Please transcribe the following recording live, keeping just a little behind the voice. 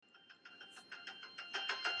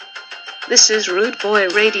This is Rude Boy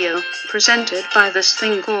Radio, presented by This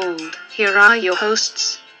Thing Called. Here are your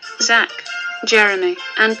hosts, Zach, Jeremy,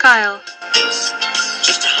 and Kyle.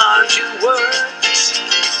 Just hard you worked,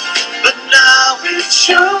 but now it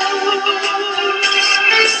shows.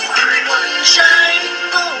 One shining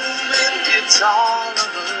moment, it's all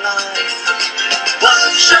on the line.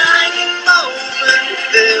 One shining moment,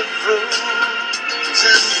 there frozen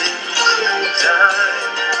in time.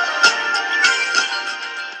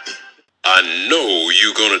 I know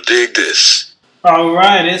you're gonna dig this. All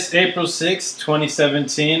right, it's April 6th,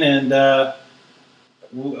 2017, and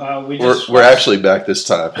we're actually back this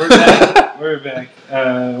time. We're back. We're back.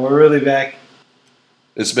 We're really back.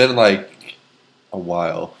 It's been like a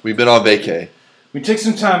while. We've been on vacay. We took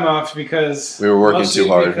some time off because we were working too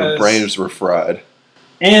hard. Our brains were fried.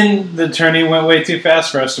 And the tourney went way too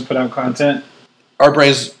fast for us to put out content. Our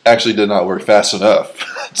brains actually did not work fast enough.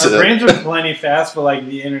 Our brains were plenty fast, but like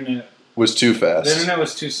the internet was too fast. The internet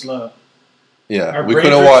was too slow. Yeah, our brains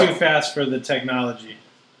were too fast for the technology.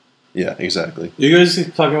 Yeah, exactly. You guys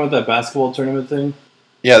talking about that basketball tournament thing?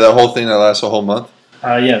 Yeah, that whole thing that lasts a whole month?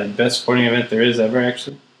 Yeah, the best sporting event there is ever,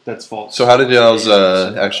 actually. That's false. So how did y'all's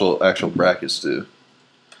actual brackets do?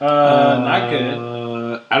 Not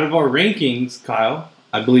good. Out of our rankings, Kyle,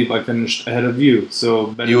 I believe I finished ahead of you. So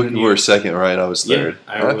better you than were second, right? I was third.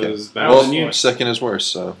 Yeah, I was better than you. Second is worse.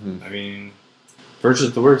 So I mean, first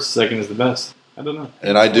is the worst, second is the best. I don't know.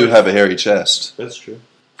 And I do have a hairy chest. That's true.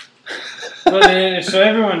 But so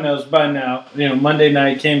everyone knows by now, Monday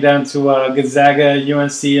night came down to Gonzaga,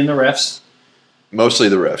 UNC, and the refs. Mostly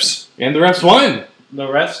the refs. And the refs won. The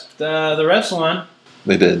refs won.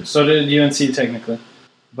 They did. So did UNC technically,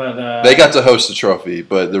 but they got to host the trophy.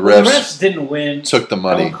 But the refs didn't win. Took the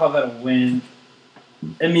money. I wouldn't call that a win.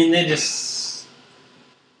 I mean, they just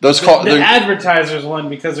the advertisers won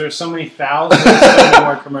because there were so many fouls. And so many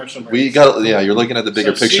more commercial breaks. You're looking at the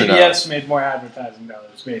bigger picture now. CBS made more advertising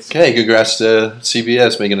dollars, basically. Okay, congrats to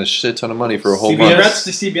CBS making a shit ton of money for a whole month. Congrats to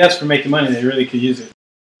CBS for making money. They really could use it.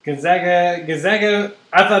 Gonzaga,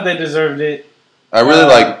 I thought they deserved it. I really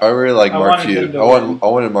like Mark Few. I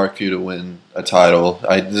wanted Mark Few to win a title.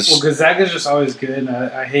 Gonzaga's just always good. And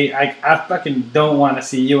I fucking don't want to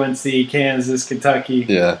see UNC, Kansas, Kentucky.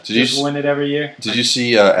 Yeah, win it every year. Did you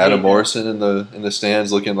see Adam Morrison in the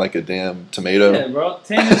stands looking like a damn tomato? Yeah, bro.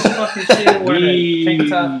 Tanner's fucking shit wearing a tank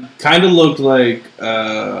top. Kind of looked like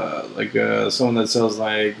someone that sells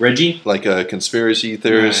like Reggie, like a conspiracy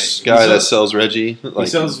theorist guy that sells Reggie. He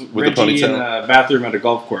sells with Reggie in a bathroom at a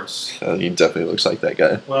golf course. He definitely looks like that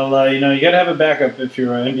guy. Well, you got to have a backup if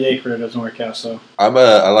your NBA career doesn't work out. So I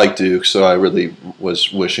like Duke, so I really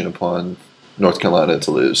was wishing upon North Carolina to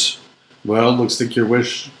lose. Well, looks like your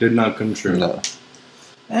wish did not come true. No.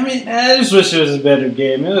 I mean, I just wish it was a better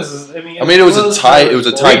game. It was a tie. It was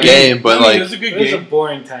a tie game, but it was a good game. It was a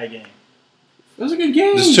boring tie game. It was a good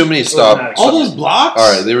game. There's too many stops. All those blocks.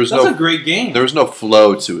 All right, that's a great game. There was no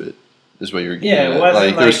flow to it. Is what you're getting at. It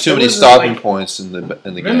wasn't there was too many stopping points in the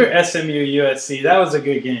game. Remember SMU USC? That was a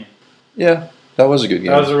good game. Yeah, that was a good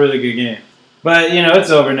game. That was a really good game. But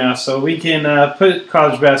it's over now, so we can put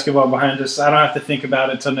college basketball behind us. I don't have to think about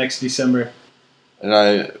it until next December. And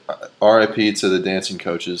RIP to the dancing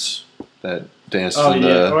coaches that danced in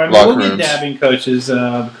the locker we'll rooms. get dabbing coaches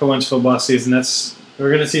once football season.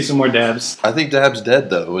 We're gonna see some more dabs. I think dab's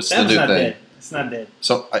dead though. It's the new thing. Dead. It's not dead.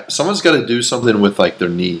 So someone's got to do something with like their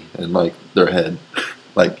knee and like their head,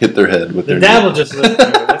 like hit their head with their knee. The dab will just live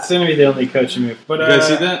through. That's gonna be the only coaching move. But you guys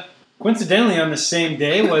see that? Coincidentally, on the same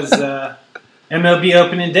day was MLB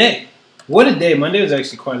opening day. What a day! Monday was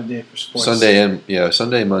actually quite a day for sports.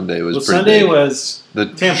 Sunday, Monday was. Pretty Sunday big. Was the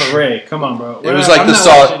Tampa Ray. Come on, bro. It was like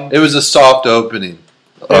It was a soft opening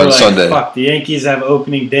on Sunday. Fuck, the Yankees have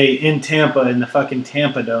opening day in Tampa in the fucking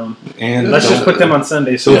Tampa Dome. And let's just put them on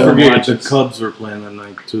Sunday. So don't forget the Cubs were playing that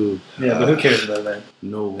night too. Yeah, but who cares about that?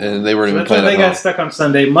 No. And they weren't even playing. They got stuck on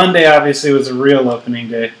Sunday. Monday obviously was a real opening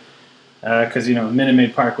day because Minute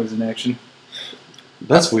Maid Park was in action.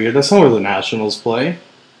 That's weird. That's not where the Nationals play.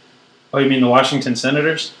 Oh, you mean the Washington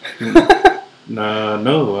Senators?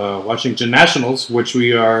 No, Washington Nationals, which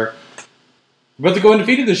we are about to go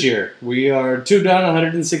undefeated this year. We are 2 down,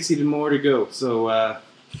 160 more to go. So,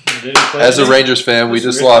 as a Rangers fan, we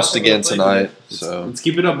just lost again tonight. So let's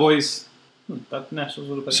keep it up, boys. Thought the Nationals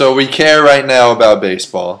would have played. So we care right now about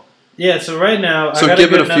baseball. Yeah. So right now, so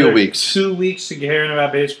give it a few weeks. 2 weeks to caring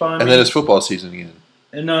about baseball, and then it's football season again.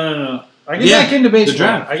 No. I get back into baseball. The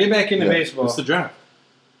draft. I get back into baseball. What's the draft?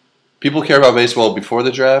 People care about baseball before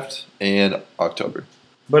the draft and October.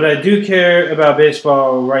 But I do care about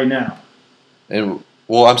baseball right now. And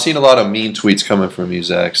I'm seeing a lot of mean tweets coming from you,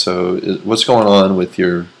 Zach. So what's going on with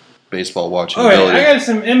your baseball watching All right, ability. I got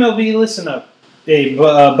some MLB. Listen up. Hey,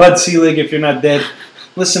 Bud Selig, if you're not dead,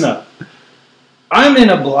 listen up. I'm in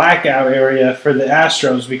a blackout area for the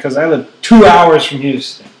Astros because I live 2 hours from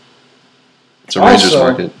Houston. It's a Rangers Also,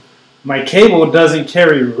 market. My cable doesn't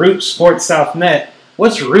carry Root Sports South Net.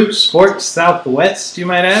 What's Root Sports Southwest, you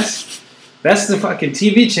might ask? That's the fucking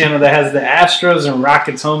TV channel that has the Astros and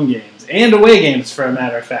Rockets home games. And away games, for a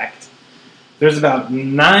matter of fact. There's about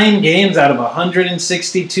 9 games out of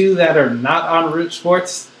 162 that are not on Root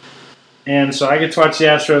Sports. And so I get to watch the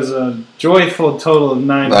Astros a joyful total of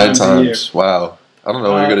 9 times a year. Wow. I don't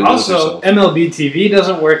know what you're going to do with Also, yourself. MLB TV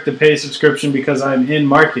doesn't work to pay subscription because I'm in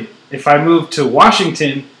market. If I move to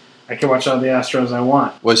Washington, I can watch all the Astros I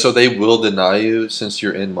want. Wait, so they will deny you since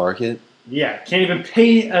you're in market? Yeah, can't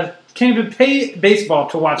even pay baseball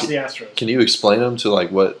to watch the Astros. Can you explain them to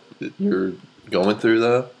like what you're going through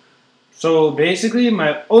though? So basically,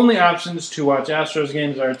 my only options to watch Astros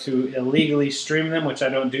games are to illegally stream them, which I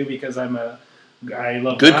don't do because I love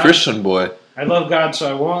Good God. Christian boy. I love God,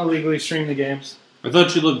 so I won't illegally stream the games. I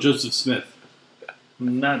thought you loved Joseph Smith.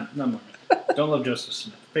 Not more. Don't love Joseph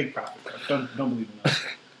Smith. Big prophet. Bro. Don't believe in that.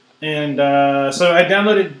 And so I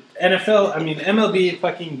downloaded MLB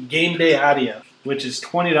fucking Game Day Audio, which is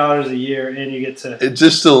 $20 a year, and you get to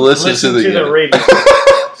Just to listen to the game. radio.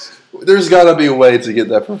 There's got to be a way to get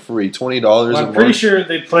that for free. $20 a I'm month. pretty sure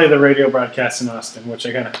they play the radio broadcast in Austin, which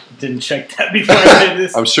I kind of didn't check that before I did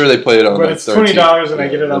this. I'm sure they play it on But like it's 13, $20 and I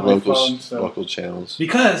get it on my local, phone, so. local channels.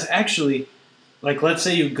 Because actually, like let's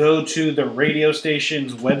say you go to the radio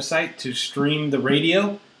station's website to stream the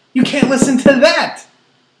radio, you can't listen to that.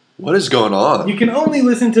 What is going on? You can only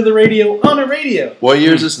listen to the radio on a radio. What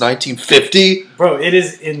year is this? 1950? Bro, it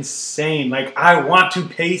is insane. Like, I want to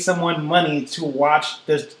pay someone money to watch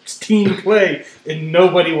the team play, and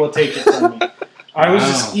nobody will take it from me. I was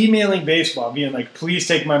just emailing baseball, being like, please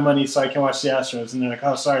take my money so I can watch the Astros. And they're like,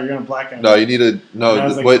 oh, sorry, you're going to black out. No, you need to no. And I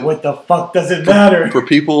was like, what the fuck does it matter? For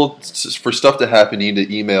people, for stuff to happen, you need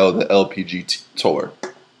to email the LPG tour,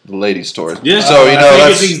 the ladies tour. Yeah, so you know that's how you get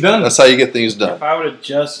that's, things done. that's how you get things If done. I would have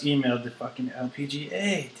just emailed the fucking LPGA,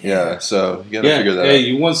 damn. Yeah, so you got to figure that hey, out.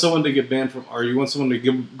 you want someone to get banned from, or you want someone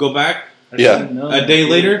to go back I Yeah. should've known a that. day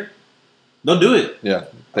later? They'll do it. Yeah,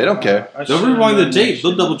 they don't care. I They'll should've rewind the known tape. that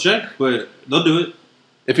They'll shit. double check, but they'll do it.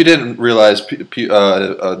 If you didn't realize, a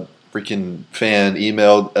freaking fan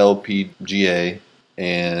emailed LPGA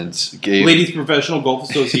and gave Ladies Professional Golf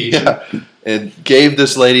Association. yeah, and gave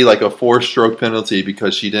this lady like a 4-stroke penalty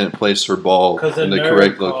because she didn't place her ball 'Cause a in the nerd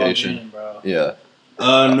correct called location. in, bro. Yeah,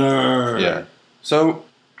 Nerd. yeah. So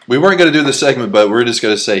we weren't going to do the segment, but we're just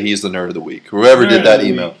going to say he's the nerd of the week. Whoever did that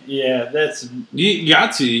email. Yeah, that's You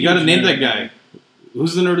got to. You got to name that guy.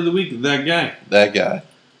 Who's the nerd of the week? That guy. That guy.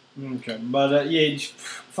 okay. But yeah,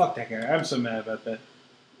 fuck that guy. I'm so mad about that.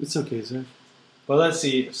 It's okay, sir. But let's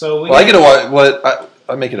see. So Well, I get to watch.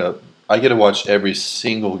 I make it up. I get to watch every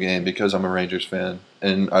single game because I'm a Rangers fan,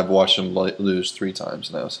 and I've watched them lose 3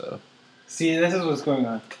 times now. So see. This is what's going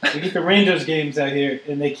on. We get the Rangers games out here,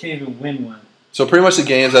 and they can't even win one. pretty much the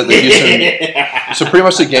games that the Houston. So pretty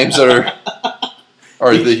much the games that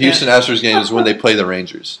are the Houston Astros games when they play the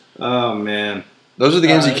Rangers. Oh man, Those are the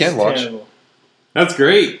games you It's can watch. terrible. that's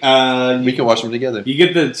great. We can watch them together. You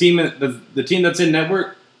get the team that's in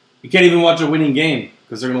network. You can't even watch a winning game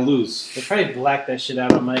because they're gonna lose. They probably blacked that shit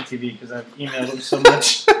out on my TV because I've emailed them so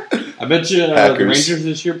much. I bet you the Hackers. Rangers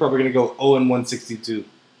this year probably gonna go 0-162.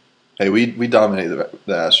 Hey, we dominate the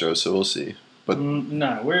Astros, so we'll see. But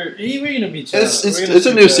Nah, we're gonna beat. it's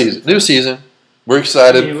a new season. New season. We're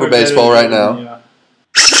excited for baseball right now.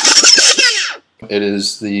 It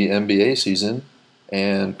is the NBA season,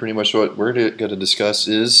 and pretty much what we're going to discuss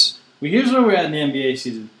is Well, here's where we're at in the NBA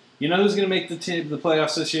season. You know who's going to make the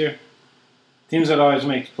playoffs this year? Teams that always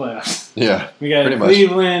make the playoffs. yeah. We got Pretty much.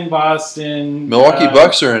 Cleveland, Boston, Milwaukee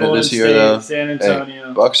Bucks are in it Golden this year, State, though. San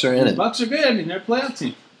Antonio. Bucks are in The it. Bucks are good. I mean, they're a playoff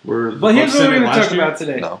team. But But here's what we're going to talk about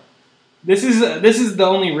today. No. This is the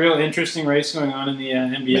only real interesting race going on in the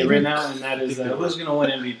NBA Maybe. right now, and that is who's going to win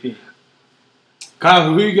MVP.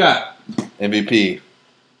 Kyle, who you got? MVP.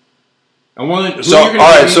 I want. Who So, you're gonna all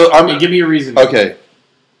right, give so me, I'm- give me a reason. Okay.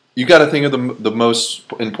 You got to think of the most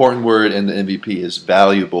important word in the MVP is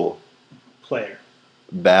valuable. Player.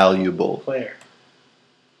 Valuable. Player.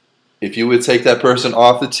 If you would take that person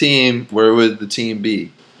off the team, where would the team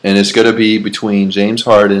be? And it's going to be between James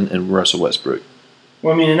Harden and Russell Westbrook.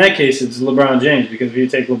 Well, I mean, in that case, it's LeBron James, because if you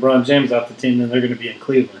take LeBron James off the team, then they're going to be in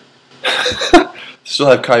Cleveland. Still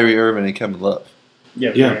have Kyrie Irving and Kevin Love.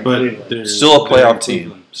 Yeah, Yeah, they're in but Cleveland. they're- Still a they're in playoff team.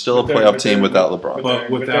 Cleveland. Still a But they're- playoff but team they're- without LeBron. But they're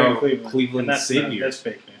in without Cleveland. Cleveland's And that's savior. That's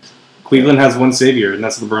fake news. Cleveland has one savior, and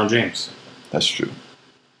that's LeBron James. That's true.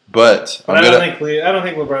 But But I don't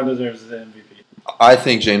think LeBron deserves the MVP. I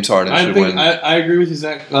think James Harden should win. I agree with you,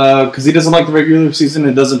 Zach, because he doesn't like the regular season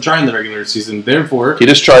and doesn't try in the regular season. Therefore, He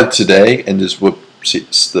just tried today and just whooped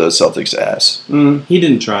the Celtics' ass. he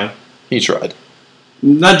didn't try. He tried.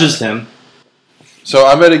 Not just him. So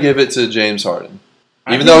I'm going to give it to James Harden.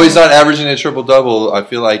 I Even think- though he's not averaging a triple-double, I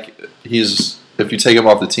feel like if you take him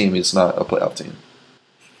off the team, it's not a playoff team.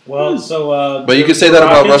 Well, so. But you the- could say the that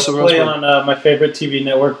about Rockets Russell play Westbrook. on my favorite TV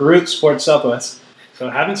network, Root Sports Southwest. So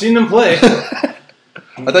I haven't seen them play.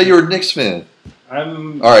 I thought you were a Knicks fan.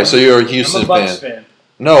 I'm. All right, so you're a I'm Houston a Bucks fan. fan.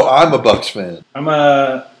 No, I'm a Bucks fan. I'm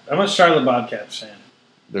a Charlotte Bobcats fan.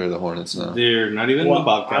 They're the Hornets now. They're not even Well, the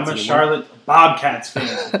Bobcats I'm a anymore. Charlotte Bobcats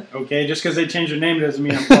fan. Okay, just because they changed their name doesn't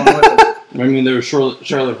mean I'm going with it. I mean, there were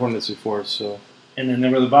Charlotte Hornets before, so. And then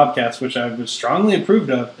there were the Bobcats, which I was strongly approved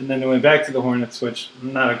of, and then they went back to the Hornets, which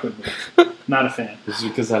not a good move. Not a fan. Is it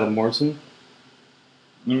because Adam Morrison?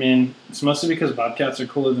 I mean, it's mostly because Bobcats are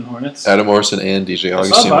cooler than Hornets. Adam Morrison and DJ I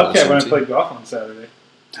Augustine. saw on the Bobcat same when I team. played golf on Saturday.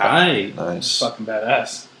 Tight. It's Nice. fucking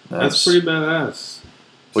badass. That's pretty badass.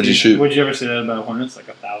 What'd you shoot? Would you ever say that about Hornets? Like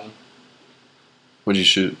 1,000. What'd you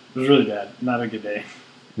shoot? It was really bad. Not a good day.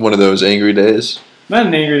 One of those angry days? Not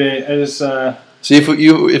an angry day. I just See, if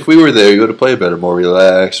we were there, you would have played better. More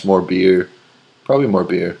relaxed, more beer. Probably more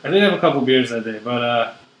beer. I did have a couple beers that day,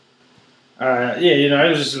 but yeah, you know, it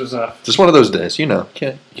was Just one of those days,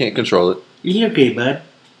 Can't control it. You okay, bud?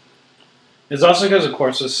 It's also because the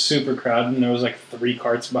course was super crowded and there was like 3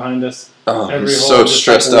 carts behind us. Oh, I'm Every so hole, just,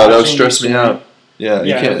 stressed like, out. That would watching stress you me swing. out. Yeah, you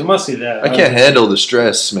Yeah, it can't. must be that. I can't handle the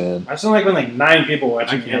stress, man. I sound like when like 9 people I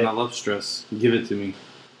watching. can. I love stress. Give it to me.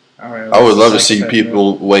 All right. I would love to that's see the second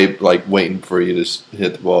people waiting for you to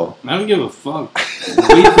hit the ball. I don't give a fuck.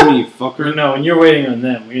 Wait for me, bro. fucker. No, and you're waiting on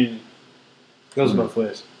them. It goes both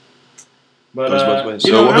ways. But Goes both ways.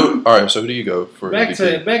 you So know, all right. So who do you go for back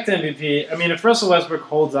MVP? to MVP. I mean, if Russell Westbrook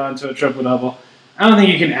holds on to a triple double, I don't think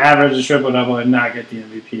you can average a triple double and not get the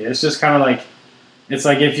MVP. It's just kind of like it's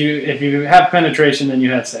like if you have penetration, then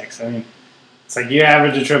you had sex. I mean, it's like you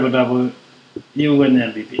average a triple double, you win the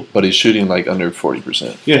MVP. But he's shooting like under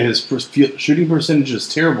 40%. Yeah, his shooting percentage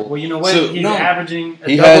is terrible. Well, you know what? So, He's no. averaging a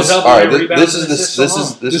He double has. double. All right. This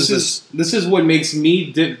is This is what makes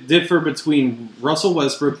me differ between Russell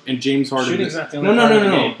Westbrook and James Harden. Shooting's not the No, only no, part no, of the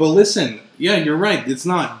no, no. game. But listen, yeah, you're right. It's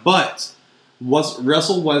not. But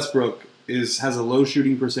Russell Westbrook has a low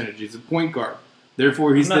shooting percentage. He's a point guard.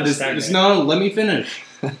 Therefore, he's I'm not the. stagnating. No, let me finish.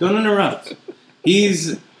 Don't interrupt.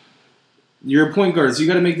 You're a point guard, so you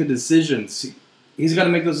got to make the decisions. He's got to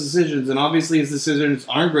make those decisions, and obviously his decisions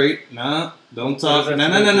aren't great. Nah, don't talk. What does No,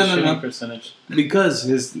 that no, do no, with no, the no, shooting no. percentage. Because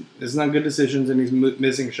it's not good decisions, and he's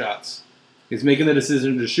missing shots. He's making the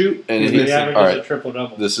decision to shoot, And he's he- He missing. averages all right. a triple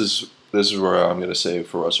double. This is where I'm going to say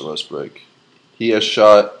for Russell Westbrook. He has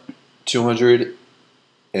shot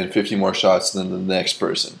 250 more shots than the next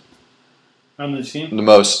person. On the team. The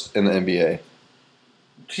most in the NBA.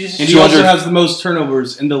 Jesus. And he also 200 has the most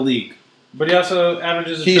turnovers in the league. But he also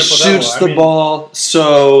averages a He triple shoots double. the ball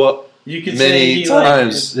so You could say many he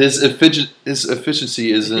times. Like, His efficiency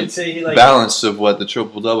you could isn't say he like balanced of what the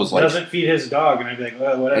triple doubles like. doesn't feed his dog, and I'd be like,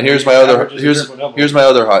 well, whatever. And here's He my other averages a triple-double. here's my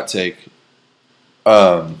other hot take.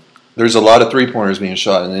 There's a lot of 3-pointers being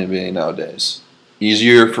shot in the NBA nowadays.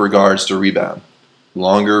 Easier for guards to rebound.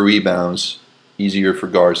 Longer rebounds, easier for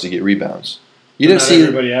guards to get rebounds. You didn't Not see.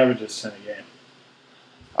 everybody averages 10 a game.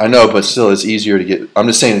 I know, but still, it's easier to get. I'm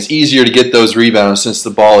just saying, it's easier to get those rebounds since the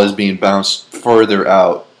ball is being bounced further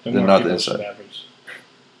out The than more not the people should inside. average.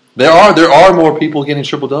 There are more people getting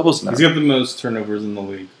triple doubles now. He's got the most turnovers in the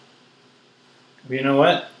league. But you know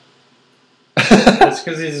what? That's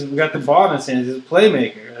because he's got the ball in his hands. He's a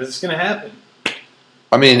playmaker. It's going to happen.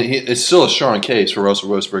 I mean, it's still a strong case for Russell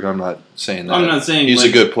Westbrook. I'm not saying that. I'm not saying he's like,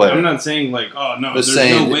 a good player. I'm not saying like, oh no, Just there's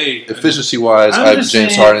saying, no way. efficiency-wise, I'm just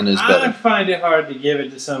James saying, Harden is I better. find it hard to give it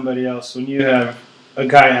to somebody else when you have a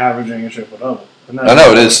guy averaging a triple double. I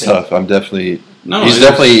know it is tough. I'm definitely. No, he's it's-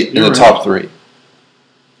 definitely in you're the right. top 3.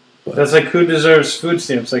 That's like who deserves food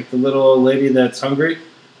stamps, like the little old lady that's hungry,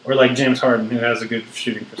 or like James Harden who has a good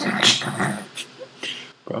shooting percentage.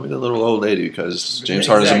 Probably the little old lady because James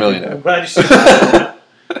Harden's a Exactly. millionaire. I'm glad you said that.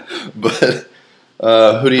 But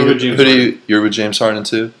who do I'm with you? James Who do you? You're with James Harden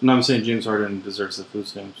too. No, I'm saying James Harden deserves the food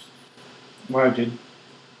stamps. Why, dude?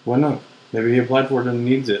 Why not? Maybe he applied for it and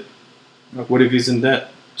needs it. What if he's in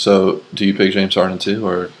debt? So, do you pick James Harden too,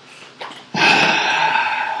 or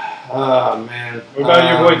Oh man. What about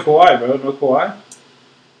your boy Kawhi, bro? No Kawhi?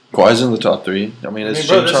 Kawhi's in the top 3. I mean, I it's mean,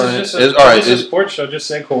 bro, James this Harden. is just All right, this is a is sports show. Just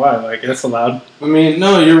say Kawhi. Like, that's allowed. I mean,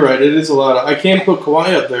 no, you're right. It is a lot. I can't put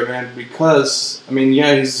Kawhi up there, man, because, I mean,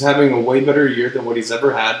 yeah, he's having a way better year than what he's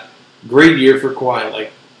ever had. Great year for Kawhi.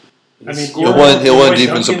 Like, I mean, He'll win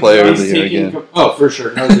Defensive Player of the Year again. Oh, for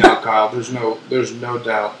sure. No doubt, Kyle. There's no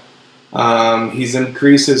doubt. He's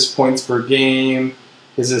increased his points per game.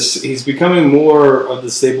 He's becoming more of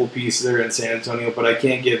the staple piece there in San Antonio, but I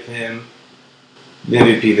can't give him the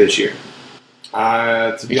MVP this year.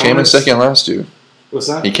 To be He came in honest, second last year. What's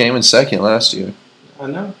that? He came in second last year. I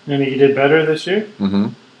know. And he did better this year. Mm-hmm.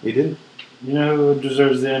 He did. You know who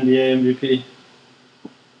deserves the NBA MVP?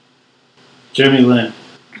 Jeremy Lin.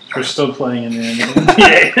 We're still playing in the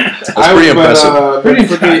NBA. That's pretty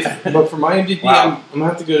impressive. But for my MVP, Wow. I'm going to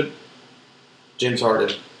have to go James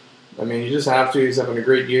Harden. I mean, you just have to. He's having a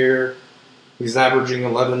great year. He's averaging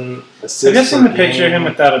 11 assists. I guess in per the picture game. him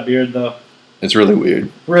without a beard, though. It's really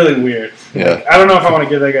weird. Really weird. Yeah. Like, I don't know if I want to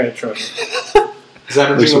give that guy a trophy. He's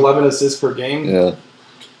averaging 11 assists per game. Yeah.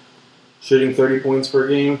 Shooting 30 points per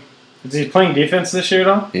game. Is he playing defense this year at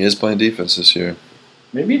all? He is playing defense this year.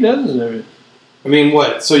 Maybe he does deserve it. I mean,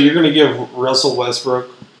 what? So you're going to give Russell Westbrook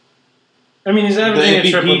I mean, he's the averaging a MVP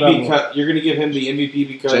triple-double. because you're going to give him the MVP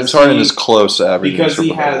because James Harden is close to averaging because he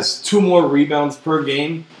triple-double. has 2 more rebounds per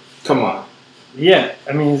game. Come on. Yeah,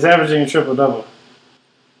 I mean, he's averaging a triple-double.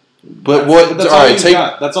 But what? That's all right, you've take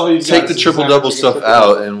got. That's all you've take got the is he's triple double averaging a stuff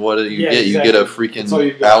triple-double. out, and what do you Yeah, get? You get a That's all freaking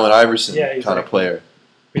you've got. Allen Iverson Yeah, kind exactly. of player.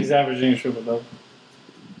 He's averaging a triple-double.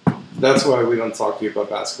 That's why we don't talk to you about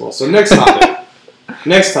basketball. So next topic.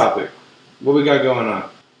 Next topic. What we got going on?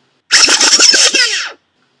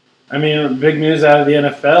 I mean, big news out of the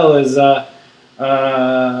NFL is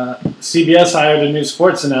CBS hired a new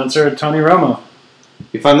sports announcer, Tony Romo.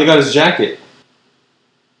 He finally got his jacket.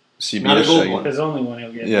 Not a CBS gold jacket. one. His only one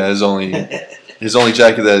he'll get. Yeah, his only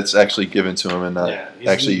jacket that's actually given to him and not Yeah, he's-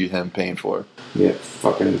 actually him paying for. Yeah,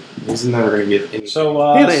 fucking. He's never gonna get any. So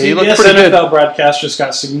He looked CBS pretty good. NFL broadcast just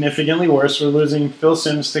got significantly worse. We're losing Phil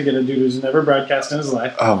Simms to get a dude who's never broadcast in his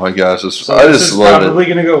life. Oh my gosh, So I this just is love it. probably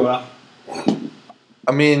going to go well.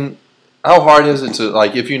 I mean, how hard is it to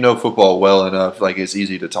like if you know football well enough? Like it's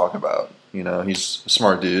easy to talk about. You know, he's a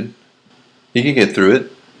smart dude. He can get through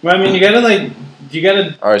it. Well, I mean, you got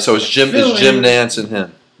to All right, so it's Jim Nance and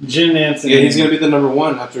him, Jim Nance. Yeah, he's gonna be the number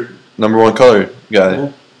one after. number one color guy.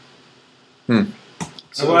 Yeah.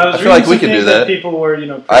 So I I feel like we can do that. People were,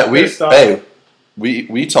 pissed off.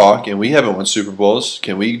 We talk and we haven't won Super Bowls.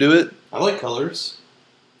 Can we do it? I like colors.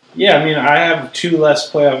 Yeah, I mean, I have 2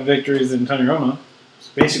 less playoff victories than Tony Romo. It's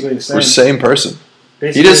basically the same. We're same person.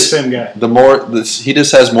 Basically he just- the same guy. He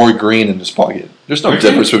just has more green in his pocket. There's no Okay.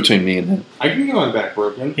 difference between me and him. I can get my back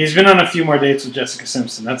broken. He's been on a few more dates with Jessica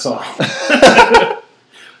Simpson. That's all.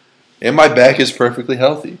 And my back is perfectly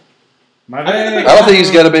healthy. My I bad. don't think he's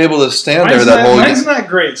got to be able to stand there that whole Mine's not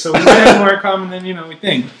great, so we might have more in common than we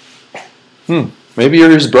think. Maybe you're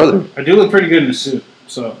his brother. I do look pretty good in a suit.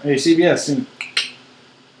 So, hey, CBS.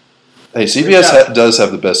 Hey, CBS job. does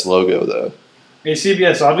have the best logo, though. Hey,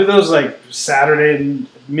 CBS, I'll do those like Saturday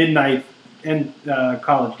midnight and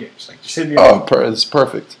college games. Like, just hit me up. It's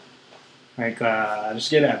perfect. Like, just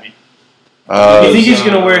get at me. Uh, You think he's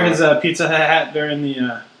gonna wear his Pizza Hut hat during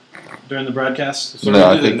the broadcast? So no, we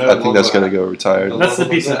I did think the that's logo got to go retired. That's the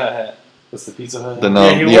Pizza Hut hat. That's the Pizza Hut. The hat. no-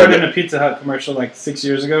 Yeah, he yeah, wore it in the- a Pizza Hut commercial like 6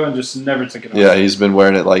 years ago and just never took it off. Yeah, he's been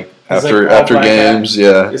wearing it like It's after like all after black games.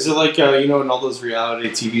 Yeah, Is it like in all those reality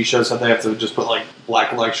TV shows how they have to just put like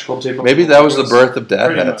black electrical tape? on maybe the that was the windows? birth of dad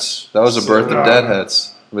Pretty hats. That was the birth of dad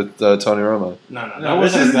hats with Tony Romo. No, that No,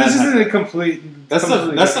 this wasn't a bad isn't hat. a complete. That's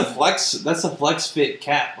completely the different. flex. That's the flex fit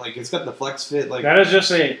cap. Like it's got the flex fit. Like That is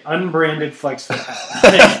just a unbranded flex fit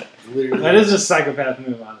hat. literally. That is a psychopath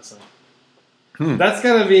move, honestly. Hmm. That's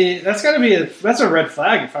a red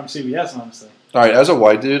flag if I'm CBS, honestly. All right, as a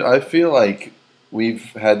white dude, I feel like we've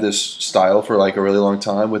had this style for like a really long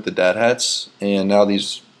time with the dad hats, and now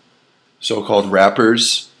these so-called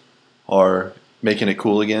rappers are making it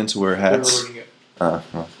cool again to wear They hats. ruined it. Well,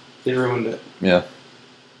 They ruined it. yeah,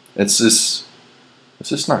 it's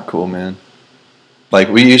just not cool, man. Like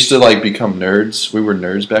we used to like become nerds. We were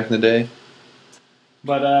nerds back in the day.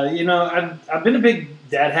 But I've been a big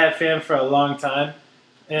dad hat fan for a long time,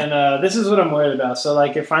 and this is what I'm worried about. So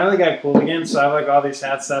like, it finally got cool again. So I have like all these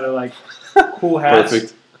hats that are like cool hats,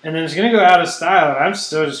 Perfect. and then it's gonna go out of style, and I'm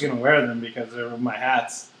still just gonna wear them because they're my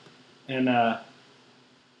hats, and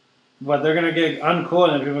but they're gonna get uncool,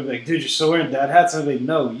 and then people will be like, "Dude, you're still wearing dad hats?" And I'm like,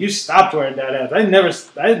 "No, you stopped wearing dad hats. I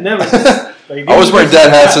never. Like, I was these wearing are dad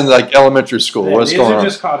just hats in like elementary school. Yeah, What's these going are on?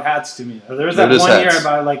 just called hats to me. There was They're that just one year hats.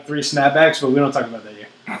 I bought like 3 snapbacks, but we don't talk about that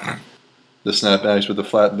year. The snapbacks with the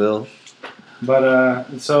flat bill. But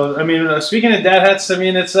so I mean, speaking of dad hats, I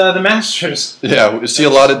mean it's the Masters. Yeah, we see a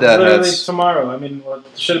lot of dad Literally hats. tomorrow. I mean, well,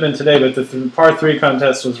 it should have been today, but the par 3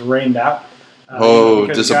 contest was rained out.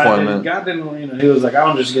 Because Disappointment. God didn't, he was like, I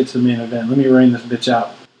want to just get to the main event. Let me rain this bitch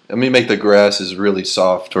out. Let me make the grasses really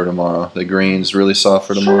soft for tomorrow. The greens really soft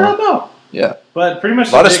for tomorrow. Sure, no. Yeah. But pretty much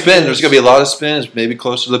A lot the of big spin. news- There's going to be a lot of spins, maybe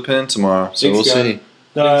closer to the pin tomorrow. So Big we'll sky. see.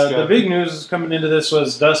 The big news coming into this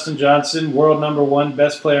was Dustin Johnson, world number 1,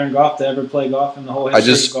 best player in golf to ever play golf in the whole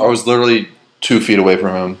history of golf. I was literally 2 feet away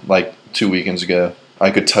from him like 2 weekends ago. I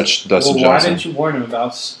could touch Dustin Well, why Johnson. didn't you warn him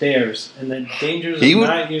about stairs and the dangers He of would-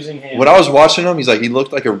 not using hands? When I was watching him, he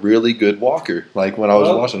looked like a really good walker. Like when I was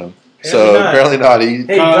Well, watching him. apparently So not. apparently not. Hey,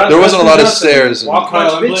 There Dustin wasn't a lot of Johnson, stairs walk Kyle,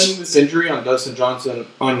 much, I'm bitch. blaming this injury on Dustin Johnson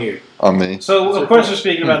on you. on me. So, of course, we're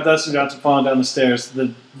speaking about Dustin Johnson falling down the stairs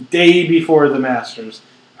the day before the Masters,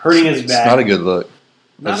 hurting his It's back. not a good look.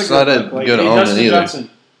 It's not a look. good hey, omen Dustin either. Johnson,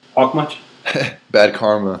 walk much? Bad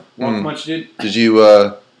karma. Walk Mm. much, dude? Did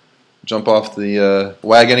you jump off the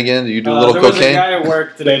wagon again? Did you do a little there was a cocaine? guy at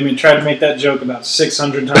work today. I mean, tried to make that joke about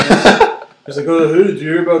 600 times. He's like, "Oh, hey, did you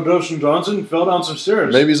hear about Dustin Johnson? Fell down some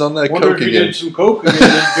stairs. Maybe he's on that Wonder coke if he again. did some coke again.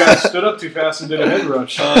 This guy stood up too fast and did a head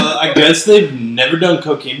rush." I guess they've never done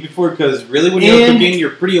cocaine before because really, when you're on And- cocaine, you're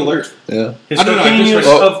pretty alert. Yeah. His I don't know, I cocaine just use,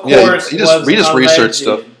 heard- Oh, of yeah, course, you just- was we just alleged. researched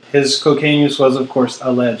stuff. His cocaine use was, of course,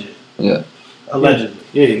 alleged. Yeah. Allegedly.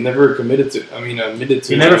 Yeah, he never admitted to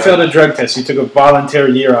He never failed a drug test. He took a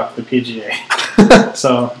voluntary year off the PGA.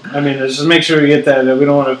 So, I mean, let's just make sure we get that. We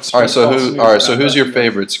don't want to. All right. So who's your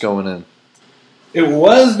favorites going in? It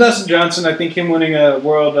was Dustin Johnson. I think him winning a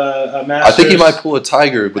world a Masters. I think he might pull a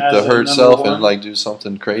Tiger with as the a hurt number self one. and do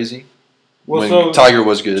something crazy. Well, when so Tiger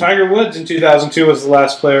was good. Tiger Woods in 2002 was the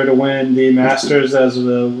last player to win the Masters as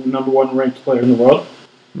the number 1 ranked player in the world.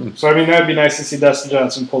 So, I mean, that would be nice to see Dustin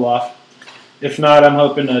Johnson pull off. If not, I'm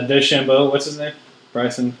hoping DeChambeau, what's his name?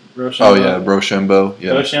 Bryson DeChambeau. Oh yeah, Brochambeau.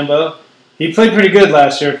 Yeah. DeChambeau. He played pretty good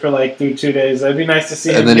last year for through 2 days. That'd be nice to see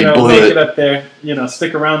And him, then he blew make it. it up there.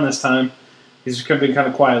 Stick around this time. He's been kind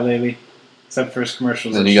of quiet lately, except for his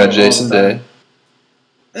commercials. Then that you show got all Jason the time. Day.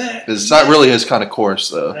 It's not really his kind of course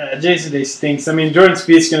though. Jason Day stinks. I mean, Jordan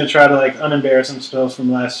Spieth's going to try to unembarrass himself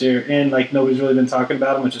from last year, and nobody's really been talking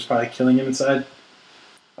about him, which is probably killing him inside.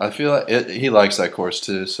 I feel like he likes that course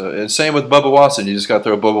too. So and same with Bubba Watson. You just got to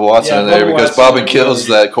throw Bubba Watson Yeah, in there Bubba because Watson Bubba kills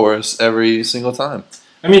really- that course every single time.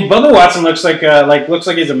 I mean, Bubba Watson looks like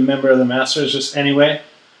he's a member of the Masters just anyway.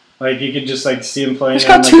 You could just see him playing. He's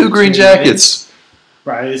got on, 2 the green TV jackets.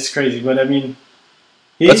 Right, it's crazy, but I mean,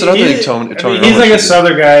 That's another thing Tony he's Romo like a should do.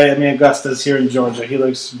 Southern guy. I mean, Augusta's here in Georgia. He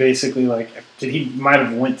looks basically he might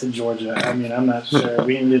have went to Georgia. I mean, I'm not sure.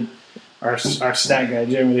 We needed our stat guy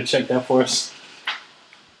Jeremy to check that for us.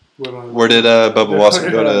 Where did Bubba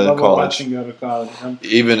Watson go to Bubba college? Watson go to college.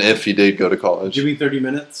 Even if he did go to college. Give me 30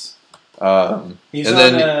 minutes. He's And on.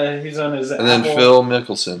 then- He's on his. And then Apple, Phil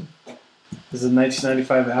Mickelson. This is a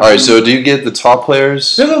 1995 Apple. All right, so do you get the top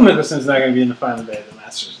players? Phil Mickelson's not going to be in the final day of the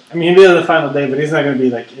Masters. I mean, he'll be in the final day, but he's not going to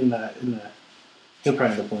be in the. He'll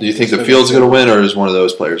probably end up winning. Do you think the field's going to win, or is one of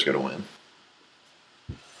those players going to win?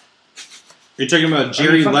 You're talking about I mean,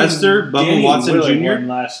 Jerry fucking Lester, Bubba Danny Watson Willett Jr.? won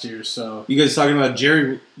last year, so You guys talking about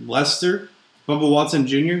Jerry Lester, Bubba Watson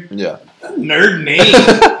Jr.? Yeah. Nerd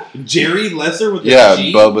name. Jerry Lester with the Yeah,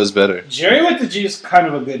 G? Bubba's better. Jerry with the G is kind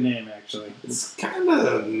of a good name, actually. It's kind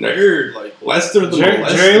of nerd, like Lester the Jerry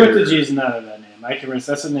Molester. with the G is not a bad name.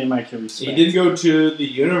 That's a name I can respect. He did go to the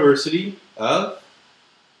University of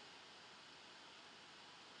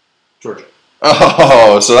Georgia.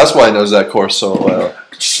 Oh, so that's why he knows that course so well.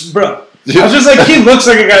 Bro, I was just he looks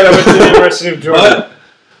like a guy that went to the University of Georgia.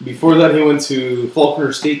 But before that, he went to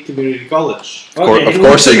Faulkner State Community College. Of He course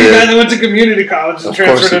looks like he a did. guy that went to community college and Of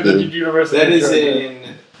course transferred he to the did. University That of is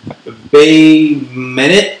Georgia. in Bay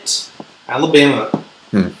Minette, Alabama.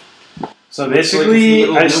 So Looks like basically, it's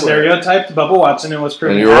in the middle I of nowhere. stereotyped Bubba Watson and was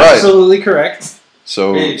proven And you were right. absolutely correct.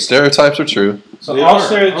 So Hey. stereotypes are true. So They all are.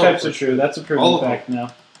 stereotypes Oh, are true. That's a proven all of them. fact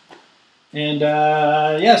now. And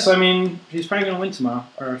so I mean, he's probably going to win tomorrow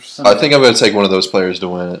or Sunday. I think I'm going to take one of those players to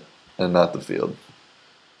win it, and not the field.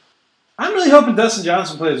 I'm really hoping Dustin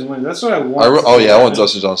Johnson plays and wins. That's what I want. I want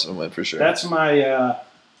Dustin Johnson to win for sure. That's my.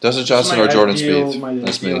 Dustin Johnson my or Jordan ideal- Spieth. my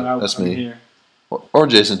That's ideal me. That's outcome me. here. Or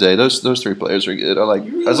Jason Day. Those 3 players are good. I like.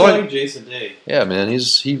 You really As long, like Jason Day. yeah, man,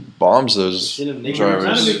 he bombs You those seen him naked? drivers. I'm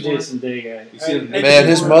not a big before? Jason Day guy. You seen him naked? Man,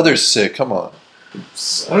 his mother's sick. Come on,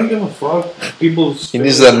 I don't give a fuck. People's He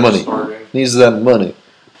needs families that are money. starving. needs that money.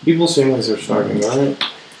 People's families are starving, alright?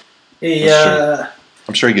 Hey, That's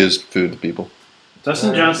I'm sure he gives food to people.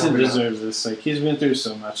 Dustin No, Johnson probably not. deserves this. Like, he's been through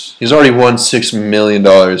so much. He's already won $6 million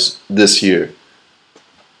this year.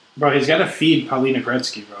 Bro, he's got to feed Paulina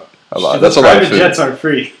Gretzky, bro. A lot. The That's a lot of private food. jets aren't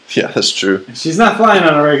free. Yeah, that's true. She's not flying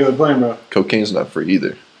on a regular plane, bro. Cocaine's not free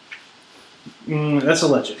either. That's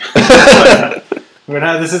alleged. We're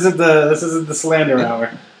not. This isn't the slander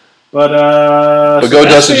hour. But But so go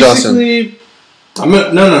that's Dustin Johnson. basically-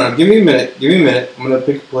 No. Give me a minute. I'm gonna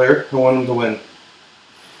pick a player. I want him to win.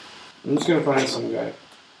 I'm just gonna find some guy.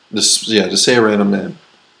 Just say a random name.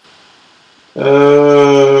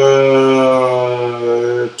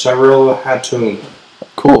 Tyrell Hatton.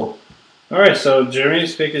 Cool. All right, so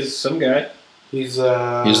Jeremy's pick is some guy. He's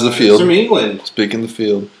the field. He's from England. Speaking the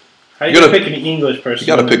field. How You you gotta- pick an English person?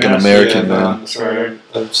 you gotta pick an American, Yeah, man. I'm sorry.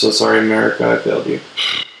 I'm so sorry, America. I failed you.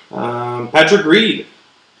 Patrick Reed.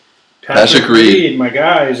 Patrick Reed. my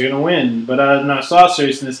guy, is going to win. But no, it's all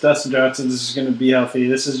seriousness. Dustin Johnson, this is going to be healthy.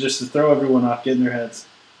 This is just to throw everyone off, get in their heads.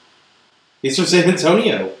 He's from San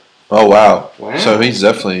Antonio. Oh, wow. Wow. So he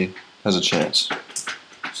definitely has a chance.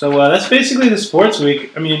 So that's basically the sports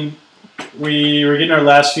week. I mean, we're getting our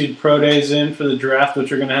last few pro days in for the draft, which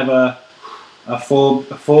we're going to have a full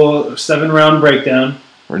 7-round breakdown.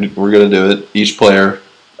 We're going to do it. Each player.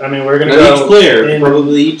 I mean, we're going to Not go each player, in-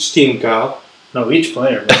 probably each team, Kyle. No, each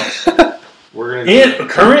player, bro. We're gonna. And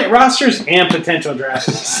current rosters and potential draft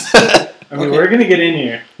picks. I mean, Okay. we're going to get in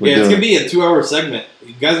here. Yeah, it's gonna be a 2-hour segment.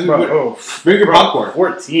 You guys, bring your popcorn.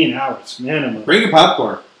 14 hours minimum. Bring your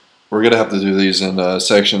popcorn. We're going to have to do these in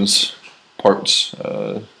sections, parts.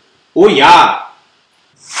 Oh yeah.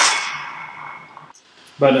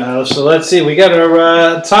 But so let's see. We got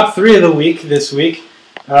our top 3 of the week this week.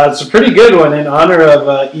 It's a pretty good one in honor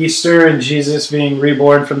of Easter and Jesus being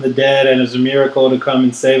reborn from the dead and as a miracle to come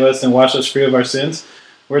and save us and wash us free of our sins.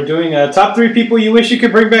 We're doing top 3 people you wish you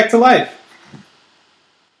could bring back to life.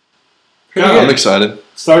 Pretty Kyle, good. I'm excited.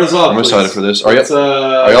 Start us off. I'm please. excited for this. Are Let's,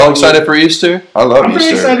 y'all excited for Easter? I love I'm Easter.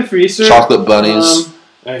 pretty excited for Easter. Chocolate bunnies.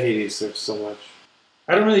 I hate Easter so much.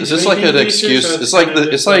 I don't really. Is do this like anything an for Easter, excuse? so It's like kinda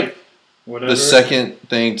the just whatever. the second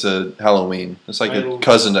thing to Halloween. It's like a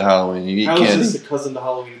cousin to Halloween. You eat How is candy this a cousin to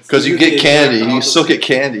Halloween? It's because you literally get the exact candy. You opposite. still get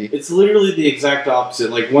candy. It's literally the exact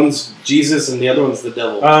opposite. Like one's Jesus and the other one's the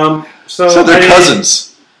devil. So So they're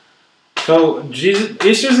cousins. So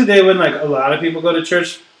Easter's a day when like a lot of people go to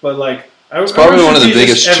church, but like It's probably I one of the worship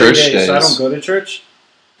biggest Jesus every church day, so I days. don't go to church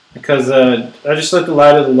because I just let the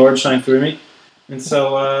light of the Lord shine through me, and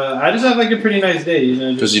so I just have like a pretty nice day. You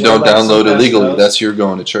know, Because just you don't relax download and pass illegally. those. That's your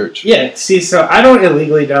going to church. Yeah. See, so I don't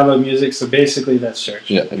illegally download music, so basically that's church.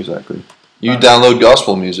 Yeah, exactly. You download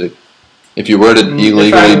gospel music. If you were to illegally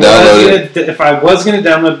If I was download it, if I was gonna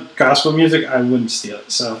download gospel music, I wouldn't steal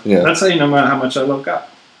it. So Yeah. that's how you know how much I love God.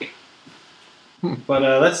 But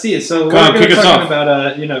let's see. So we're Come on, going to kick us talk off.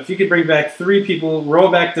 about if you could bring back 3 people, roll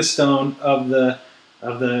back the stone of the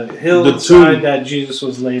tomb. hillside that Jesus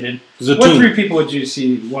was laid in. The What tomb. 3 people would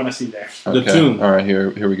you want to see there? The okay. tomb. All right, here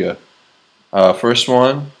we go. First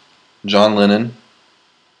one, John Lennon.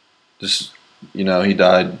 Just he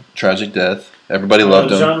died tragic death. Everybody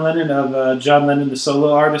loved him. John Lennon of John Lennon, the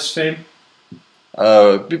solo artist fame.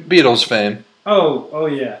 Beatles fame. Oh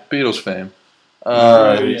yeah. Beatles fame.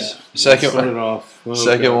 Alright. yeah. Second Start it off. Oh,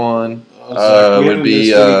 second God. one Zach, we would haven't be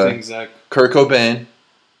missed anything, Zach. Kurt Cobain.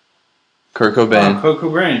 Kurt Cobain, Coco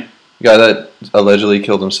Brain. guy that allegedly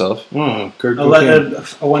killed himself. Kurt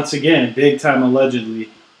Cobain. Once again, big time allegedly.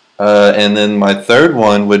 And then my third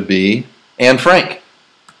one would be Anne Frank.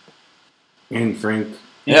 And Frank.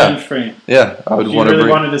 Yeah. And Frank. Yeah, I would You want to really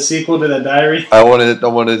bring. wanted a sequel to that diary? I wanted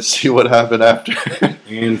to see what happened after.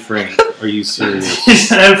 And Frank. Are you serious?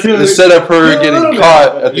 I feel like- Instead of her Yeah, a little getting bit.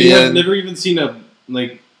 caught at the You have end. never even seen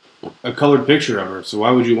a colored picture of her, so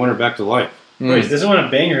why would you want her back to life? Wait, he doesn't want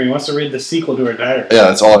to bang her. He wants to read the sequel to her diary. Yeah,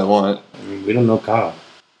 that's all I want. I mean, we don't know Kyle.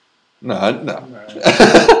 No. Alright.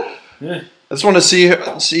 I just want to see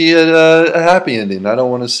a happy ending. I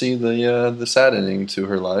don't want to see the sad ending to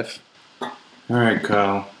her life. All right,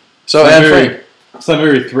 Kyle. So Not Anne very- Frank. It's not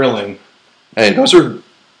very thrilling. Hey, those are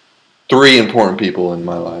 3 important people in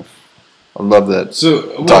my life. I love that.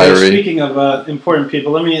 So, Diary. Speaking of important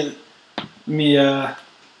people, let me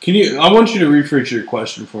can you? I want you to rephrase your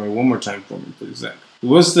question for me one more time for me, please, Zach.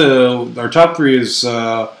 What's our top 3 is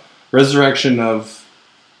resurrection of.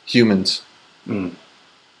 Humans.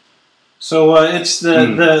 So it's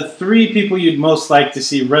the 3 people you'd most like to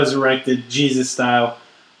see resurrected Jesus style,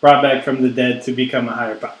 brought back from the dead to become a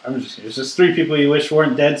higher power. I'm just kidding. It's just 3 people you wish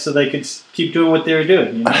weren't dead so they could keep doing what they were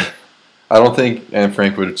doing. You know? I don't think Anne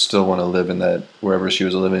Frank would still want to live in that, wherever she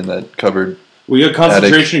was living, that covered Well, your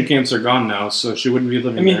concentration camps are gone now, so she wouldn't be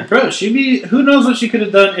living I mean, there. bro, she'd be. Who knows what she could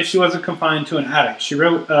have done if she wasn't confined to an attic? She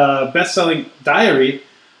wrote a best-selling diary.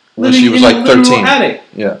 When living she was in a like literal 13. Attic.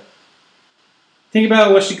 Yeah. Think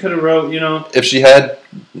about what she could have wrote. If she had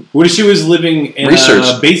What if she was living in Research.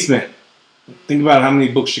 a basement? Think about how many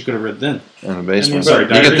books she could have read then. in the basement, bro, you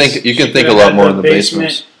can diaries. think. You can she think could a have lot had more in the basement.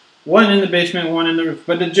 basement. One in the basement, one in the roof.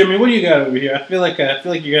 But Jimmy, what do you got over here? I feel like you're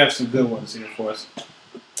gonna have some good ones here for us.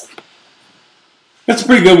 Got some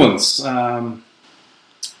pretty good ones.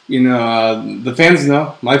 The fans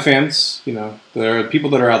know, my fans, there are people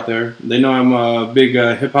that are out there. They know I'm a big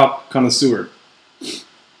hip hop connoisseur.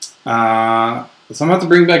 So I'm going to have to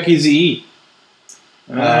bring back Eazy-E.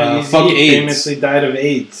 Fuck Eazy-E AIDS. famously died of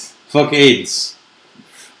AIDS. Fuck AIDS.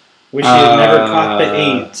 Wish he had never caught the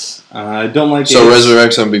AIDS. I don't like So AIDS.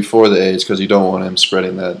 resurrect him before the AIDS because you don't want him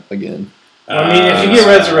spreading that again. I mean, if you get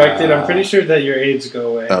resurrected, I'm pretty sure that your AIDS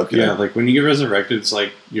go away. Okay. Yeah, like when you get resurrected, it's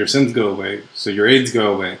like your sins go away, so your AIDS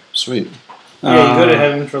go away. Sweet. Yeah, you go to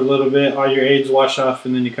heaven for a little bit, all your AIDS wash off,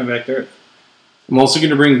 and then you come back to Earth. I'm also going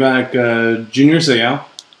to bring back Junior Seau,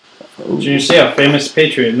 Junior Seau, famous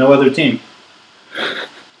Patriot, no other team.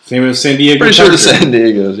 famous San Diego Pretty sure Charger. the San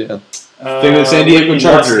Diego's, yeah. Famous San Diego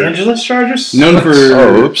Charger. Los Angeles Chargers? Known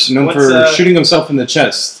for What's shooting himself in the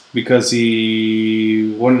chest because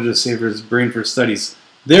he wanted to save his brain for studies.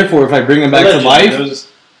 Therefore, if I bring him back to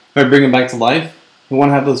life, he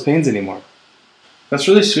won't have those pains anymore. That's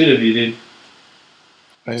really sweet of you, dude.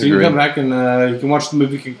 I So you agree. can come back and you can watch the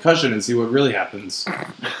movie Concussion and see what really happens.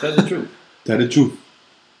 That's the truth. That is true.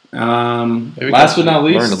 Maybe Last but not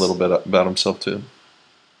least, learn a little bit about himself too.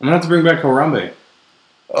 I'm gonna have to bring back Harambe.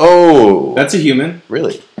 Oh, That's a human.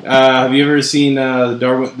 really? Have you ever seen the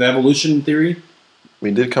evolution theory?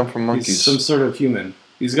 We did come from He's monkeys. some sort of human.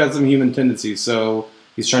 He's got some human tendencies, so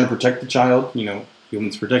he's trying to protect the child.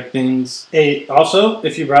 Humans protect things. Hey, also,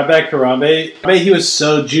 if you brought back Harambe, I bet he was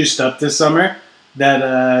so juiced up this summer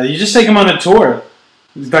that you just take him on a tour.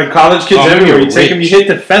 Like college kids Oh, maybe everywhere. You rich. take him, you hit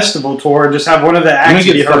the festival tour, just have one of the I'm acts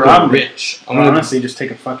gonna be get fucking Harambe. rich. I'm Or gonna honestly, just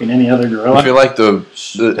take a fucking any other I gorilla. feel like if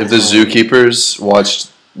the zookeepers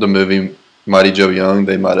watched the movie Mighty Joe Young,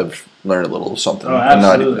 they might have learned a little something Oh, and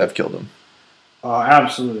not absolutely. have killed him. Oh,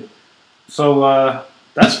 absolutely. So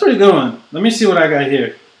that's a pretty good one. Let me see what I got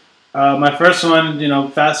here. My first one,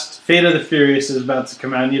 Fate of the Furious is about to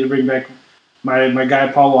come out. I need to bring back my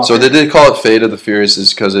guy Paul Walker. So they did call it Fate of the Furious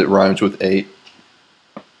is because it rhymes with 8.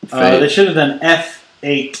 They should have done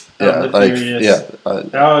F8 yeah, of the like Furious. yeah.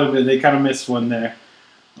 That would have been. They kind of missed one there.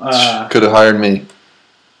 Could have hired me.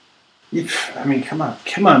 I mean, come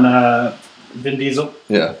on, Vin Diesel,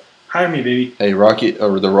 Yeah. hire me, baby. Hey, Rocky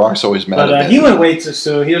or The Rock's always mad But at me. he went way too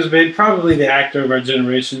soon. He was probably the actor of our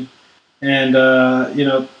generation, and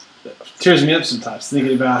tears me up sometimes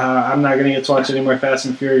thinking about how I'm not going to get to watch any more Fast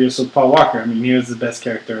and Furious with Paul Walker. I mean, he was the best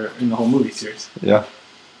character in the whole movie series. Yeah.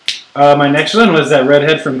 My next one was that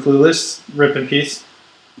redhead from Clueless, rip in peace.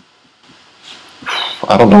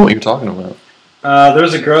 I don't know what you're talking about. There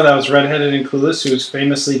was a girl that was redheaded in Clueless who was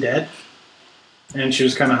famously dead, and she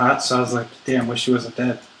was kind of hot. So I was like, damn, wish she wasn't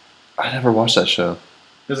dead. I never watched that show.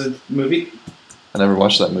 It was a movie. I never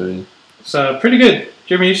watched that movie. So pretty good.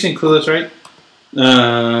 Jeremy, you've seen Clueless, right?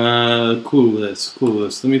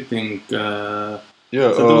 Clueless. Let me think.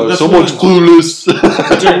 Yeah, So that's someone's one- clueless.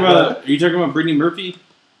 Are you talking about Brittany Murphy?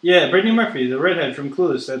 Yeah, Brittany Murphy, the redhead from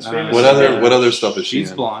Clueless. That's famous. What other stuff is she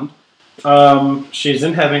She's in? blonde. She's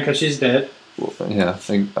in heaven because she's dead. Yeah,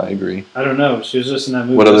 I agree. I don't know. She was just in that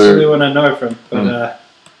movie. What That's other- the only one I know her from. But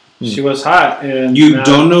she was hot. And You now-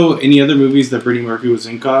 don't know any other movies that Brittany Murphy was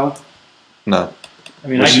in, Kyle? No. I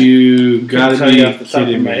mean, I You couldn't gotta tell be you off the top of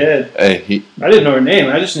kidding my me. head. Hey, I didn't know her name.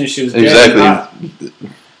 I just knew she was dead exactly. and hot.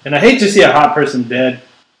 And I hate to see a hot person dead.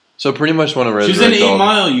 So pretty much want to resurrect She's in 8 all-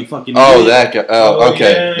 Mile, you fucking Oh, idiot. that guy. Oh,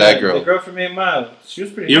 okay, yeah, that The girl. girl from 8 Mile. She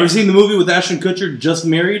was pretty You ever hot. seen the movie with Ashton Kutcher, Just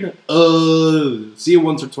Married? See it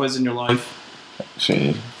once or twice in your life.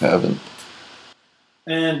 She haven't.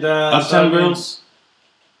 And Uptown Girls?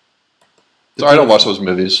 So I don't watch those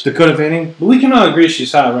movies. Dakota Fanning? But we can all agree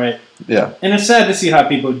she's hot, right? Yeah. And it's sad to see hot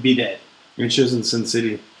people be dead. And she was in Sin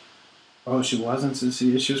City. Oh, she wasn't.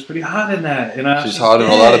 She was pretty hot in that. And She's hot in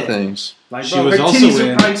a lot of things. Like, She bro, was her also titties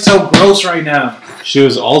are in- probably so gross right now. She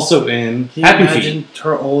was also in Can you Happy imagine Feet.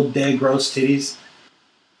 her old, dead, gross titties?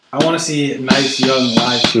 I want to see nice, young,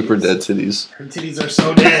 live Super titties. dead titties. Her titties are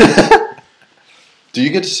so dead. Do you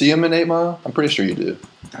get to see him in 8 Mile? I'm pretty sure you do.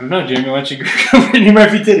 I don't know, Jeremy. Why don't you Google Brittany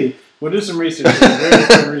Murphy titty? We'll do some research. We'll do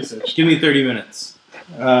some research. Give me 30 minutes.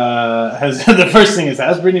 The first thing is,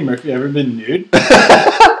 has Brittany Murphy ever been nude?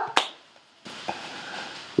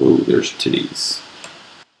 Oh, there's titties.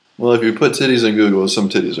 Well, if you put titties in Google, some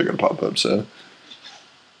titties are gonna pop up. So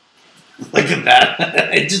Look at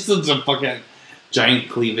that. It just looks a fucking giant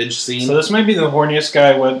cleavage scene. So this might be the horniest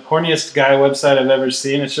guy website I've ever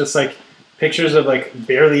seen. It's just like pictures of like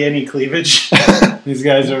barely any cleavage. These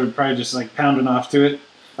guys are probably just like pounding off to it.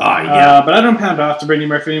 Oh, yeah. But I don't pound off to Brittany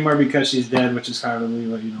Murphy anymore because she's dead, which is probably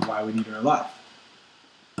why we need her alive.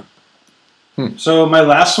 So my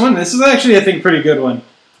last one, this is actually I think a pretty good one.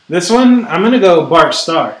 This one I'm gonna go Bart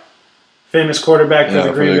Starr, famous quarterback for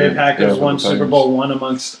the Green Bay Packers, won Super Bowl I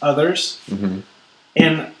amongst others,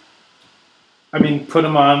 and I mean put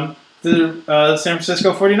him on the San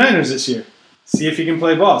Francisco 49ers this year. See if he can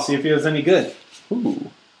play ball. See if he was any good.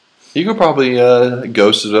 ooh, you could probably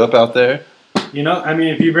ghost it up out there. You know, I mean,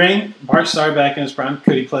 if you bring Bart Starr back in his prime,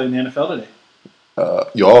 could he play in the NFL today?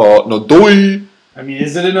 Yeah, no doy. I mean,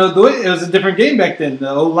 is it an old It was a different game back then. The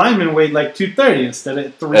old lineman weighed like 230 instead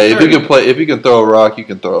of 330. Hey, if you can throw a rock, you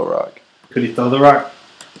can throw a rock. Could he throw the rock?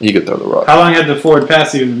 You could throw the rock. How long had the forward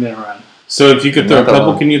pass even been around? So if you could throw a Not that pebble,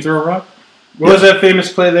 long. can you throw a rock? What was that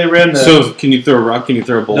famous play they ran? So can you throw a rock? Can you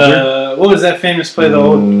throw a boulder? What was that famous play the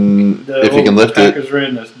If you can lift it. Packers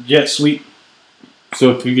ran? The jet sweep.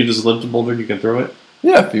 So if you could just lift a boulder, you can throw it?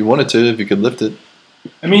 Yeah, if you wanted to, if you could lift it.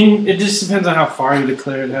 I mean, it just depends on how far you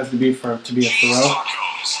declare it has to be for it to be a throw.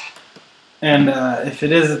 And if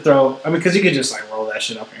it is a throw, I mean, because you could just like roll that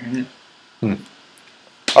shit up in your hand.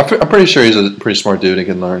 I'm pretty sure he's a pretty smart dude and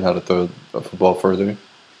can learn how to throw a football further.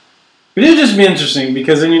 But it'd just be interesting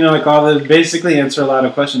because then like all the basically answer a lot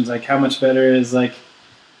of questions like how much better is like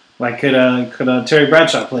could Terry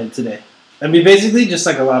Bradshaw play today? I mean, basically just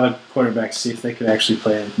like a lot of quarterbacks see if they could actually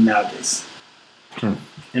play it nowadays, and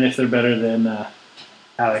if they're better than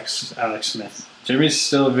Alex Smith. Jeremy's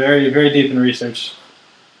still very very deep in research,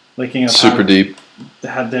 looking up Super deep.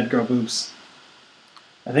 how dead girl boobs.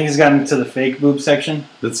 I think he's gotten to the fake boob section.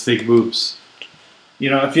 That's fake boobs. You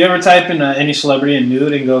know, if you ever type in any celebrity in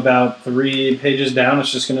nude and go about 3 pages down,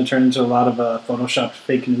 it's just going to turn into a lot of photoshopped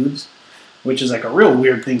fake nudes, which is like a real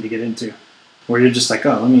weird thing to get into, where you're just like,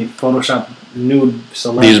 oh, let me Photoshop nude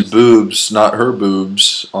celebs. These boobs, not her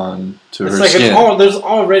boobs, on to It's her like skin. there's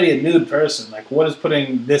already a nude person. Like, what is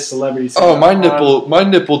putting this celebrity? Oh, my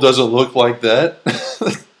on? nipple doesn't look like that.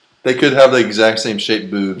 They could have the exact same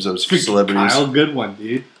shaped boobs as celebrities. Kyle, good one,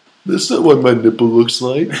 dude. That's not what my nipple looks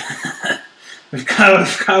like. If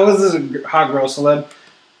Kyle was a hot girl celeb,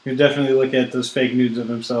 you'd definitely look at those fake nudes of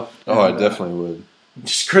himself. Oh, I definitely would.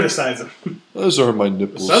 Just criticize him. Those are my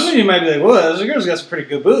nipples. Some of you might be like, "Whoa, this girl's got some pretty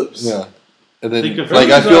good boobs." Yeah. And then, Think of like,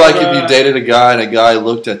 I her. feel like if you dated a guy and a guy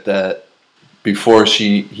looked at that before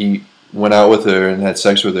he went out with her and had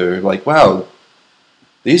sex with her, like, wow,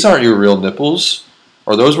 these aren't your real nipples,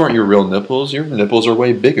 or those weren't your real nipples. Your nipples are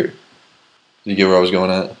way bigger. You get where I was going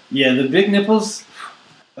at? Yeah, the big nipples.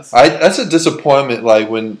 That's a disappointment. Like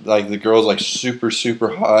when like the girl's like super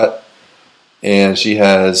super hot, and she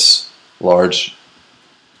has large.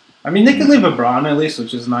 I mean, they could leave a bra on at least,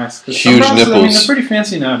 which is nice. 'Cause Huge some bras, I mean, nipples. they're pretty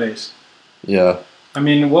fancy nowadays. Yeah. I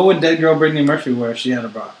mean, what would dead girl Brittany Murphy wear if she had a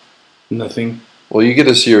bra? Nothing. Well, you get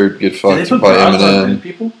to see her get Do they fucked put by bras on Eminem. dead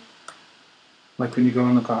people? Like when you go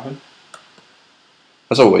in the coffin?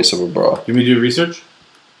 That's a waste of a bra. Can we do research?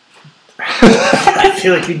 I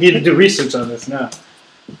feel like you need to do research on this now.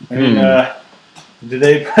 I mean, do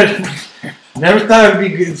they put... Never thought it'd be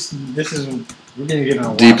good. This is... We're going to get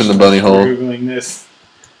on a Deep watch in the list bunny for hole. Googling this.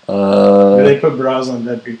 Do they put bras on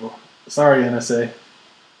dead people? Sorry, NSA.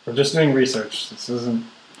 We're just doing research. This isn't...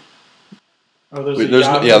 Oh, Wait, there's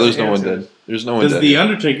no one answer. dead. There's no one Does dead. the here.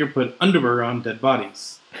 Undertaker put underwear on dead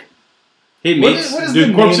bodies? Hey, What mates, is- what is do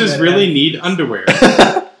the corpses name that really has- need underwear?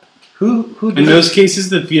 Who In did those cases,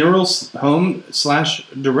 the funeral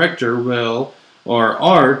home/director will or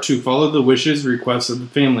are to follow the wishes, requests of the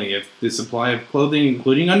family. If the supply of clothing,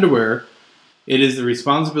 including underwear, it is the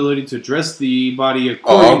responsibility to dress the body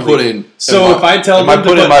accordingly. Oh, I'm putting. So if I tell am I them to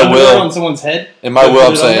putting put my underwear will on someone's head, in my they'll will, put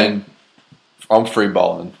I'm it on saying I'm free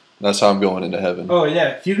balling. That's how I'm going into heaven. Oh yeah,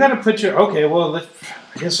 if you gotta put your I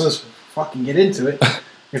guess let's fucking get into it.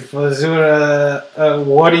 If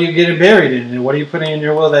what are you getting buried in, and what are you putting in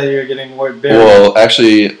your will that you're getting buried? Well,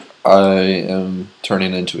 actually, I am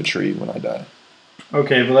turning into a tree when I die.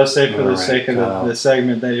 Okay, but let's say for the Alright, sake of Kyle. the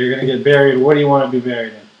segment that you're gonna get buried, what do you want to be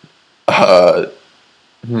buried in?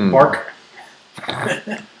 Bark.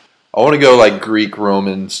 I want to go like Greek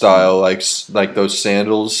Roman style, like those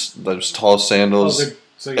sandals, those tall sandals.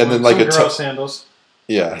 So you And want then, like, some a girl t- sandals.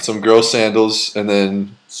 Yeah, some girl sandals, and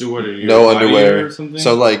then so what are you? no a gladiator underwear. or something?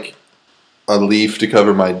 So like a leaf to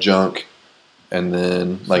cover my junk, and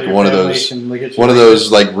then So like your one of family those can look at you one of like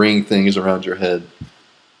those like ring things around your head.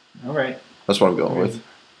 All right. That's what I'm going with.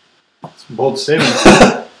 It's a bold statement.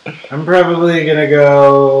 I'm probably gonna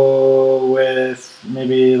go with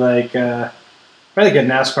maybe like probably like a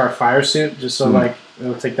NASCAR fire suit, just so like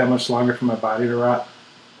it'll take that much longer for my body to rot.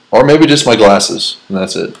 Or maybe just my glasses, and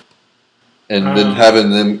that's it. And then having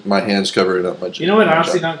them, my hands covered up my. You know what? I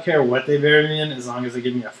honestly don't care what they bury me in, as long as they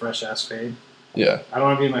give me a fresh ass fade. Yeah. I don't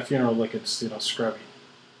want to be at my funeral looking, scrubby.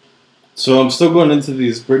 So I'm still going into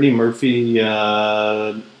these Brittany Murphy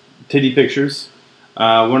titty pictures.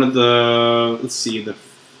 One of the, let's see, this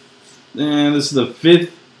is the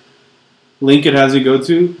 5th link it has you go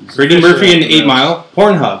to. Brittany Murphy and 8 Mile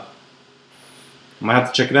Pornhub. I might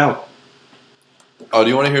have to check it out. Oh, do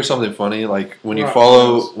you want to hear something funny? Like when you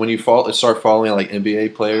start following like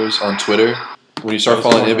NBA players on Twitter. When you start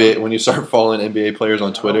following NBA players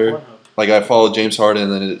on Twitter, like I follow James Harden,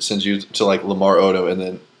 and then it sends you to like Lamar Odom, and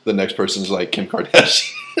then the next person's like Kim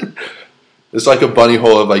Kardashian. It's like a bunny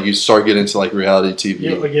hole of like you start getting into like reality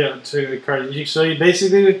TV. So you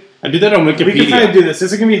basically, I do that on Wikipedia. We can try to do this.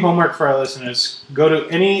 This is gonna be homework for our listeners. Go to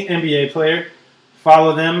any NBA player.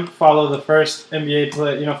 Follow them. Follow the first NBA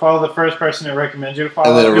player. Follow the first person it recommends you to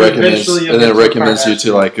follow. And then it recommends you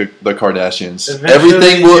to like the Kardashians.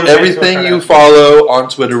 Everything you follow on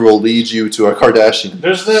Twitter will lead you to a Kardashian.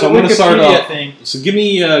 There's the Wikipedia thing. So give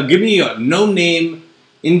me a no-name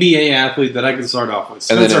NBA athlete that I can start off with.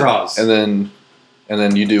 Spencer Hawes. And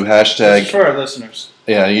then you do hashtag. Just for our listeners.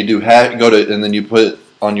 Yeah, you do and then you put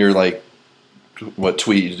on your like what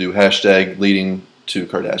tweet you do hashtag leading to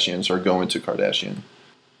Kardashians or going to Kardashian.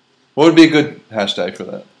 What would be a good hashtag for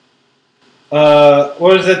that?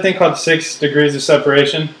 What is that thing called? 6 degrees of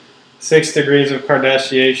separation? 6 degrees of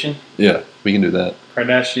Kardashiation? Yeah, we can do that.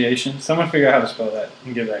 Kardashiation? Someone figure out how to spell that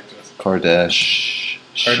and get back to us. Kardashian.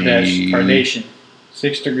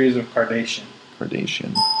 6 degrees of Kardashian.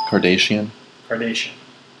 Kardashian.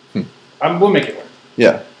 We'll make it work.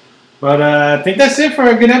 Yeah. But I think that's it for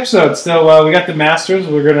a good episode. Still, we got the Masters.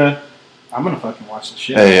 I'm gonna fucking watch the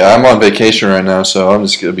shit. Hey, I'm on vacation right now, so I'm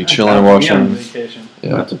just gonna be chilling and watching. On vacation.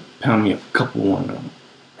 Yeah. I'm about to pound me a couple more.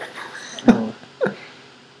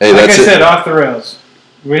 Hey, like I said, off the rails.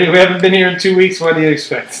 We haven't been here in 2 weeks. What do you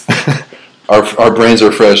expect? Our brains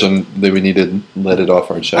are fresh, and we need to let it off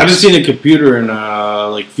our chest. I haven't seen a computer in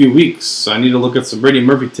like a few weeks, so I need to look at some Brittany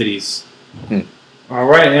Murphy titties. All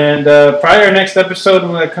right, and probably our next episode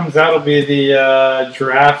when it comes out will be the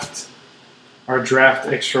draft, our draft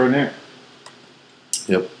extraordinaire.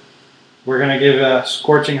 Yep. We're going to give a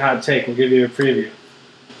scorching hot take. We'll give you a preview.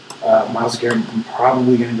 Myles Garrett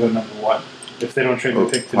probably going to go number 1 if they don't trade the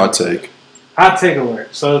pick. Hot take. Hot take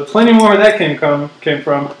alert. So plenty more of that came from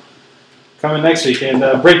coming next week. And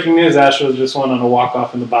breaking news, Astros just won on a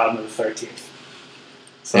walk-off in the bottom of the 13th.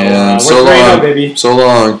 So, and so long, baby. So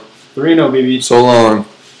long. 3-0, baby. So long.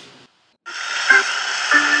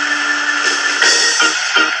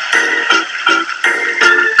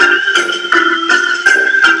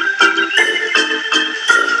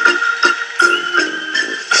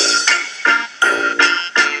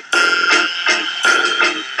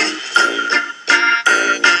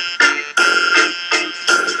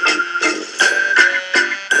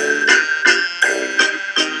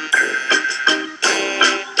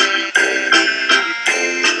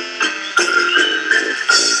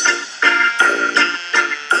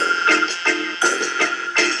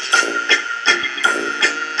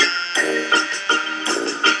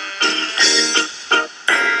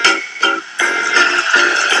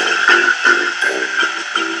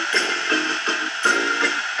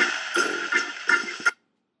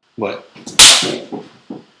 What?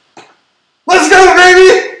 Let's go,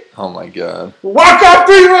 baby! Oh my god. Walk off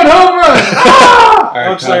 3-run home run! All right,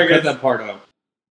 I'm sorry, cut guys. that part off.